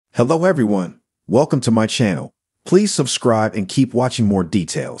Hello everyone, welcome to my channel. Please subscribe and keep watching more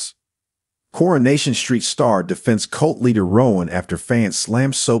details. Coronation Street star defends cult leader Rowan after fans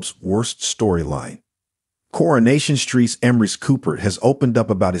slam soap's worst storyline. Coronation Street's Emery's Cooper has opened up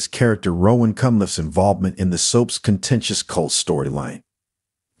about his character Rowan Cunliffe's involvement in the soap's contentious cult storyline.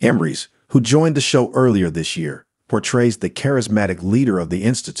 Emery's, who joined the show earlier this year, portrays the charismatic leader of the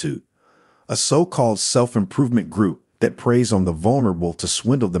Institute, a so-called self-improvement group that preys on the vulnerable to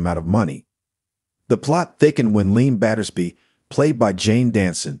swindle them out of money. The plot thickened when Lean Battersby, played by Jane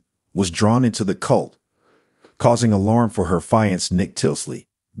Danson, was drawn into the cult, causing alarm for her fiancé Nick Tilsley,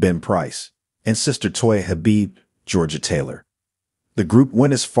 Ben Price, and sister Toya Habib, Georgia Taylor. The group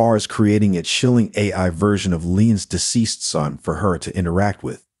went as far as creating a chilling AI version of Lean's deceased son for her to interact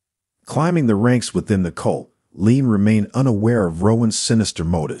with. Climbing the ranks within the cult, Lean remained unaware of Rowan's sinister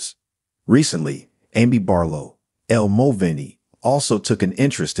motives. Recently, Amy Barlow, El Mulvaney, also took an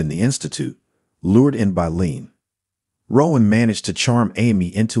interest in the Institute, lured in by Lean. Rowan managed to charm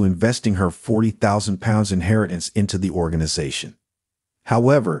Amy into investing her £40,000 inheritance into the organization.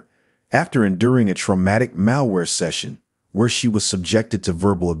 However, after enduring a traumatic malware session where she was subjected to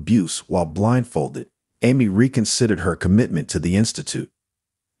verbal abuse while blindfolded, Amy reconsidered her commitment to the Institute.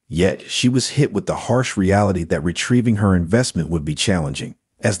 Yet, she was hit with the harsh reality that retrieving her investment would be challenging,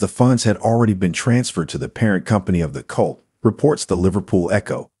 as the funds had already been transferred to the parent company of the cult, reports the Liverpool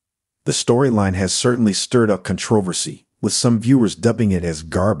Echo. The storyline has certainly stirred up controversy, with some viewers dubbing it as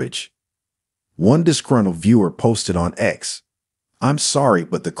garbage. One disgruntled viewer posted on X, "I'm sorry,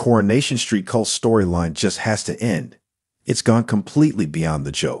 but the Coronation Street cult storyline just has to end. It's gone completely beyond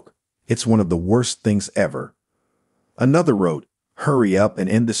the joke. It's one of the worst things ever." Another wrote, "Hurry up and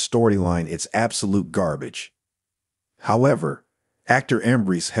end this storyline, it's absolute garbage." However, actor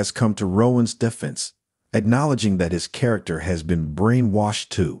Emery's has come to Rowan's defense, acknowledging that his character has been brainwashed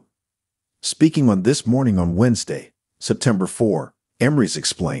too. Speaking on This Morning on Wednesday, September 4, Emery's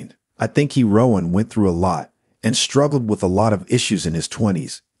explained, "I think Rowan went through a lot and struggled with a lot of issues in his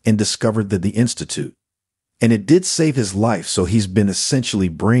 20s and discovered the Institute. And it did save his life, so he's been essentially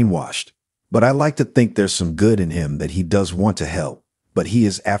brainwashed. But I like to think there's some good in him, that he does want to help, but he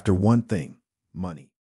is after one thing: money."